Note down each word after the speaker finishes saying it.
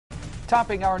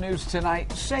Topping our news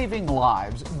tonight, saving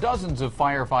lives. Dozens of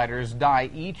firefighters die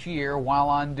each year while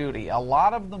on duty. A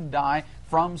lot of them die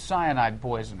from cyanide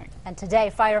poisoning. And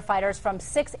today, firefighters from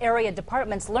 6 area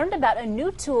departments learned about a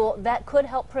new tool that could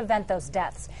help prevent those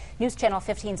deaths. News Channel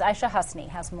 15's Aisha Husni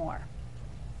has more.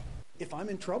 If I'm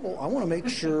in trouble, I want to make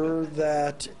sure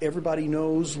that everybody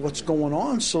knows what's going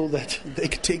on so that they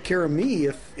can take care of me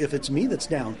if it's me that's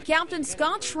down. Captain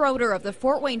Scott Schroeder of the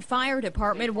Fort Wayne Fire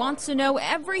Department wants to know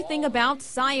everything about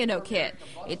Cyanokit.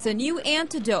 It's a new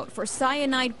antidote for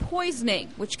cyanide poisoning,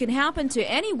 which can happen to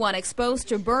anyone exposed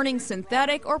to burning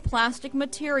synthetic or plastic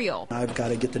material. I've got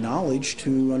to get the knowledge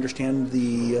to understand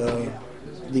the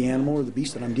animal or the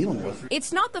beast that I'm dealing with.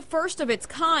 It's not the first of its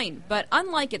kind, but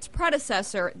unlike its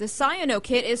predecessor, the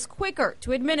Cyanokit is quicker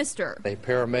to administer. A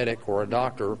paramedic or a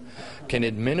doctor can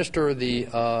administer the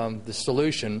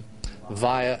solution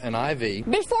via an IV.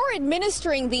 Before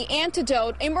administering the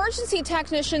antidote, emergency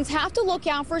technicians have to look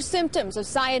out for symptoms of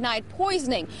cyanide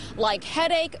poisoning, like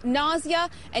headache, nausea,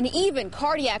 and even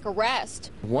cardiac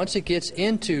arrest. Once it gets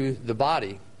into the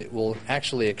body, it will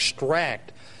actually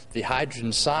extract the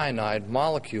hydrogen cyanide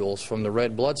molecules from the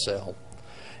red blood cell,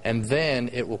 and then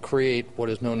it will create what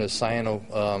is known as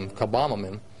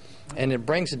cyanocobalamin, and it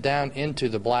brings it down into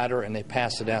the bladder and they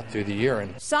pass it out through the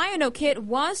urine. Cyanokit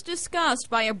was discussed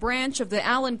by a branch of the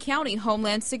Allen County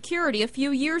Homeland Security a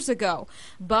few years ago,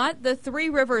 but the Three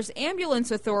Rivers Ambulance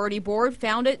Authority Board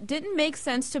found it didn't make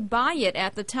sense to buy it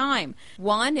at the time.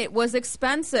 One, it was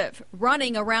expensive,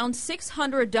 running around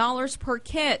 $600 per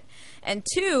kit. And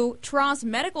two, TRA's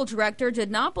medical director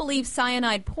did not believe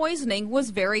cyanide poisoning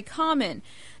was very common.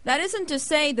 That isn't to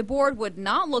say the board would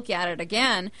not look at it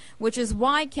again, which is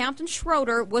why Captain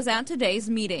Schroeder was at today's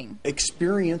meeting.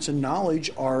 Experience and knowledge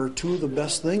are two of the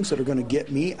best things that are going to get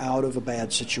me out of a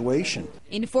bad situation.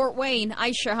 In Fort Wayne,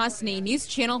 Aisha Husni, News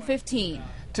Channel 15.